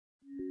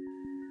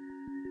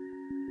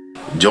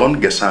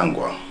John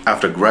Gasangwa,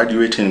 after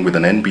graduating with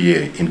an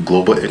MBA in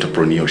Global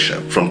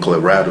Entrepreneurship from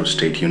Colorado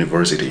State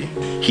University,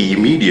 he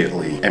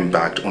immediately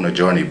embarked on a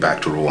journey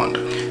back to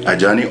Rwanda, a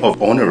journey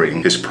of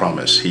honoring his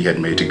promise he had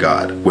made to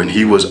God when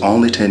he was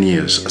only 10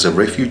 years as a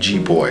refugee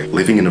boy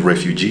living in a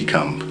refugee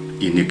camp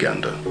in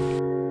Uganda.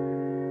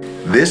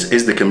 This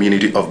is the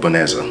community of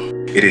Boneza.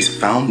 It is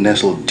found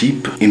nestled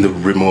deep in the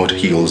remote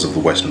hills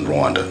of western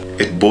Rwanda.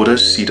 Its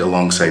borders sit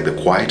alongside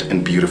the quiet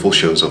and beautiful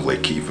shores of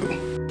Lake Kivu.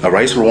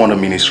 Arise Rwanda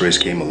Ministries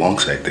came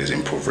alongside this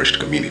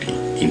impoverished community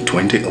in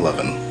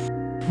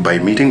 2011 by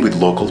meeting with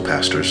local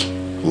pastors,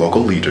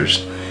 local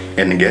leaders,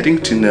 and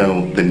getting to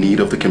know the need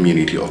of the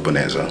community of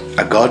Boneza.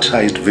 A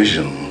God-sized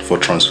vision for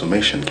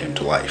transformation came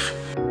to life.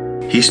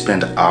 He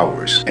spent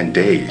hours and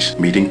days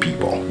meeting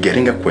people,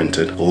 getting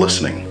acquainted,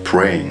 listening,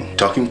 praying,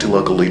 talking to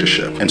local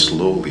leadership, and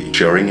slowly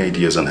sharing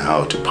ideas on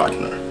how to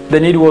partner. The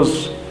need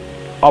was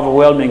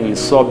overwhelmingly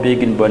so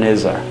big in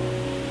Boneza.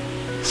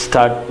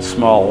 Start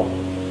small,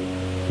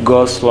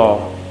 go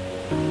slow,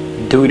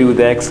 do it with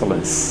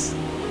excellence,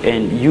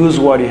 and use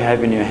what you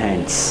have in your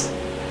hands.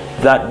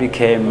 That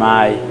became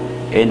my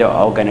and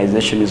our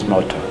organization's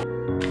motto.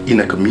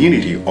 In a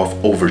community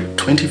of over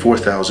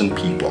 24,000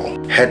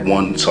 people had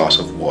one source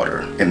of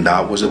water, and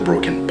that was a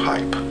broken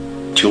pipe.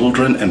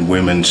 Children and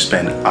women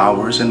spent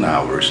hours and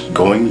hours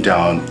going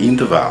down in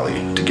the valley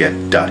to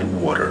get dirty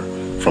water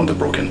from the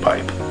broken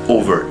pipe.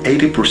 Over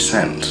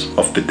 80%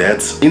 of the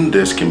deaths in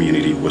this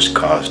community was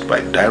caused by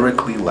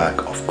directly lack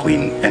of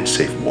clean and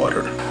safe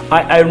water.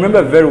 I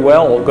remember very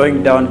well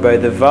going down by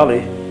the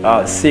valley,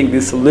 seeing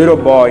this little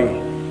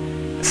boy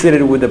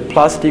seated with a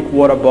plastic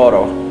water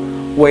bottle,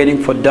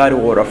 waiting for dirty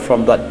water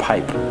from that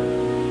pipe.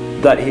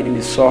 That hit me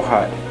so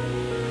hard.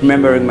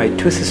 Remembering my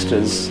two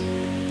sisters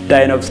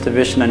dying of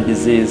starvation and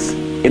disease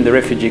in the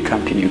refugee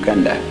camp in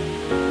Uganda.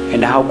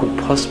 And how could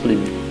possibly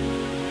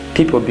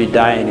people be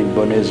dying in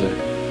Boneza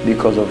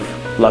because of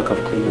lack of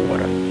clean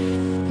water?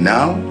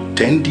 Now,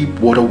 10 deep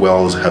water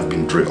wells have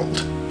been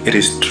drilled. It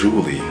is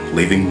truly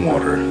living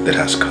water that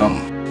has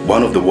come.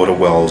 One of the water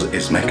wells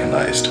is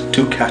mechanized,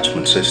 2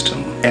 catchment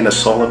systems, and a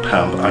solar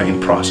pump are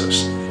in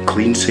process.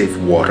 Clean, safe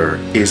water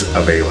is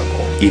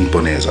available in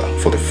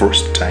Boneza for the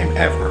first time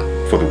ever.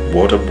 For the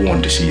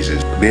waterborne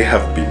diseases, they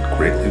have been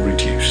greatly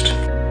reduced.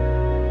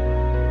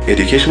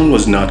 Education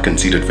was not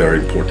considered very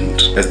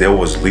important as there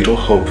was little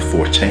hope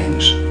for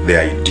change. The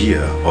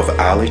idea of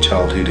early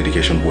childhood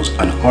education was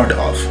unheard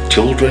of.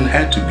 Children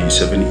had to be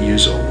 7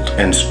 years old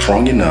and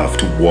strong enough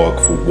to walk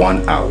for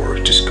 1 hour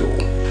to school.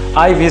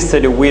 I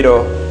visited a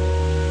widow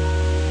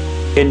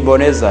in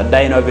Boneza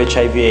dying of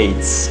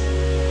HIV/AIDS.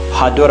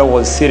 Her daughter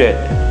was seated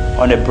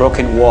on a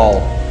broken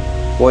wall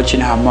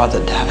watching her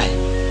mother die.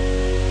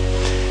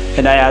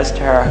 And I asked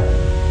her,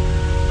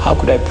 how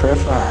could I pray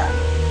for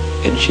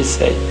her? And she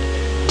said,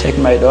 take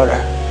my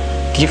daughter,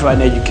 give her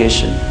an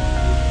education.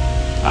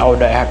 How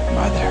would I help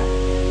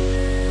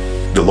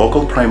mother? The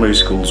local primary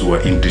schools were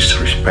in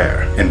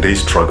disrepair and they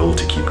struggled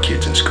to keep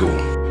kids in school.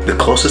 The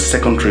closest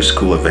secondary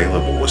school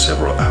available was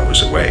several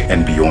hours away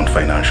and beyond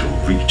financial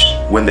reach,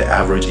 when the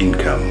average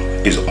income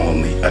is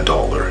only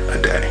 $1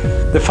 a day.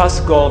 The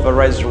first goal of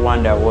Arise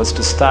Rwanda was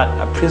to start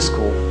a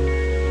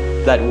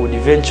preschool that would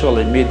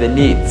eventually meet the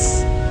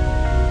needs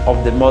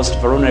of the most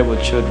vulnerable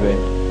children,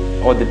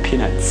 or the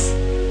peanuts,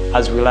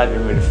 as we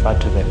lovingly refer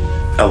to them.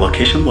 A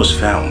location was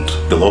found.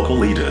 The local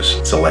leaders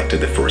selected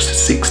the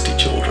first 60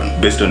 children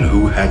based on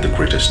who had the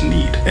greatest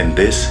need, and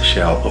this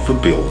shell of a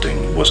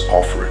building was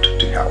offered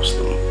to house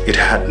them. It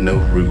had no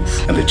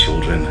roof and the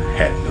children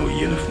had no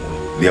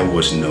uniform. There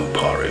was no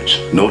porridge,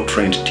 no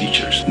trained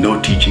teachers,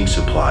 no teaching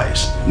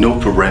supplies, no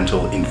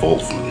parental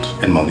involvement,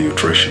 and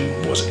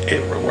malnutrition was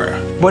everywhere.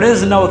 Boneza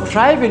is now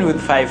thriving with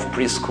 5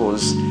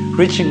 preschools,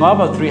 reaching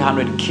over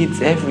 300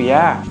 kids every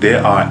year.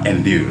 There are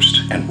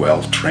enthused and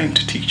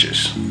well-trained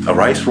teachers.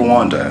 Arise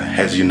Rwanda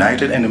has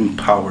united and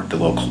empowered the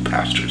local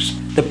pastors.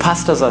 The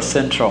pastors are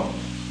central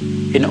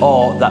in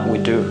all that we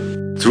do.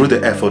 Through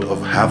the effort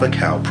of Have a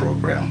Cow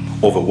program,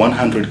 over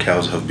 100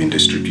 cows have been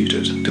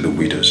distributed to the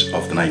widows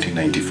of the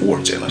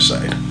 1994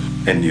 genocide,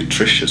 and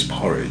nutritious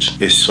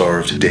porridge is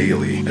served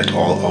daily at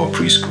all our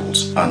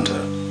preschools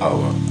under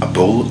our A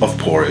Bowl of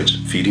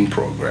Porridge feeding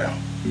program.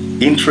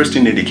 Interest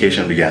in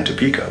education began to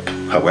pick up.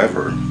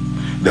 However,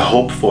 the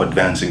hope for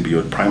advancing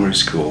beyond primary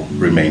school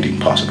remained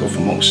impossible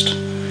for most.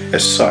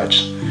 As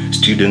such,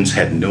 students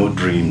had no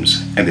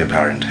dreams and their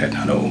parents had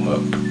no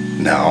hope.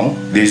 Now,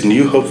 there is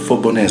new hope for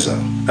Boneza.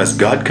 As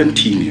God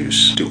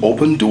continues to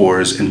open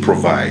doors and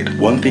provide,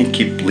 one thing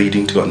keeps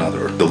leading to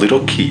another. The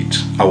little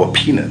kids, our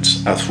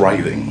peanuts, are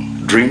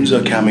thriving. Dreams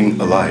are coming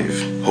alive.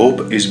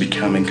 Hope is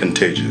becoming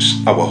contagious.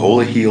 Our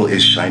holy hill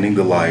is shining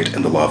the light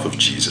and the love of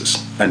Jesus.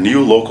 A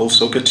new local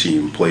soccer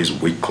team plays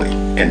weekly,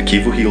 and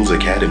Kivu Hills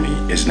Academy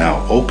is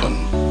now open.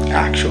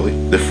 Actually,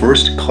 the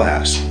first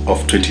class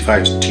of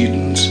 25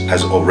 students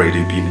has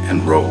already been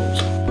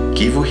enrolled.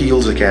 Kivu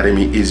Hills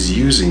Academy is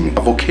using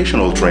a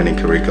vocational training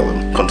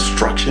curriculum.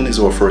 Construction is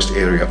our first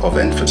area of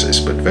emphasis,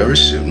 but very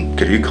soon,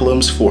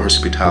 curriculums for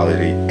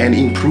hospitality and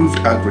improved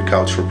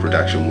agricultural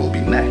production will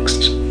be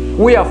next.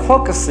 We are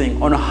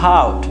focusing on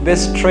how to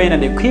best train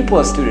and equip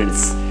our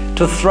students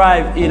to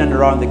thrive in and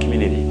around the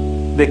community.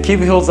 The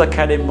Kivu Hills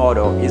Academy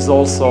model is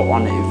also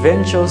an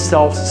eventual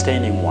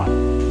self-sustaining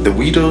one. The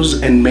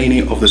widows and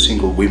many of the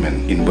single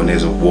women in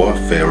Boneza were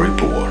very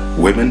poor.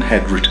 Women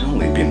had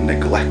routinely been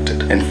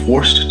neglected and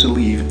forced to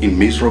live in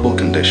miserable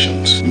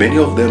conditions. Many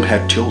of them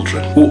had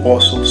children who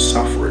also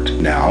suffered.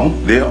 Now,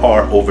 there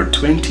are over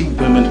 20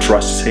 women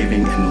trust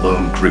saving and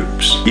loan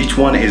groups. Each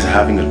one is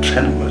having a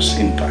tremendous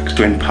impact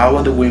to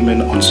empower the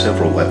women on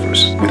several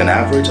levels. With an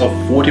average of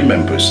 40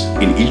 members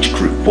in each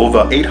group,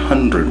 over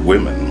 800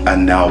 women are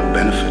now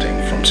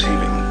benefiting from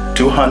saving.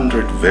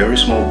 200 very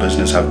small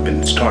businesses have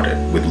been started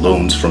with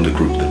loans from the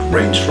group that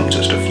range from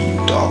just a few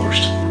dollars.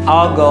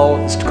 Our goal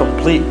is to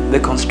complete the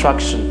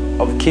construction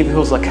of Kivu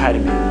Hills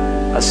Academy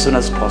as soon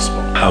as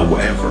possible.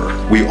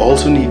 However, we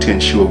also need to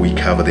ensure we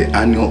cover the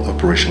annual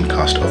operation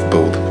cost of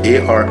both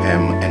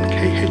ARM and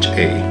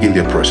KHA in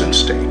their present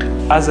state.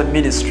 As a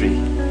ministry,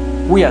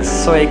 we are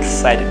so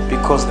excited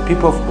because the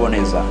people of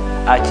Boneza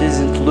are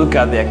choosing to look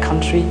at their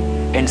country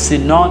and see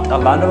not a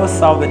land of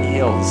 1,000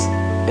 hills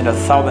and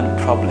 1,000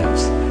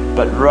 problems,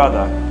 but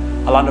rather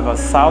a land of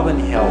 1,000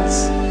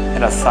 hills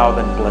and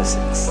 1,000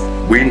 blessings.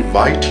 We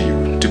invite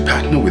you to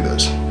partner with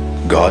us.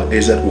 God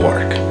is at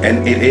work,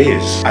 and it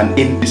is an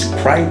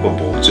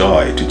indescribable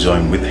joy to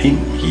join with Him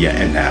here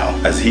and now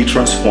as He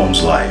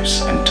transforms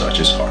lives and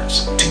touches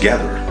hearts.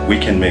 Together, we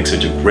can make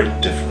such a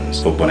great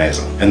difference for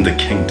Boneza and the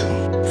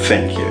kingdom.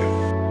 Thank you.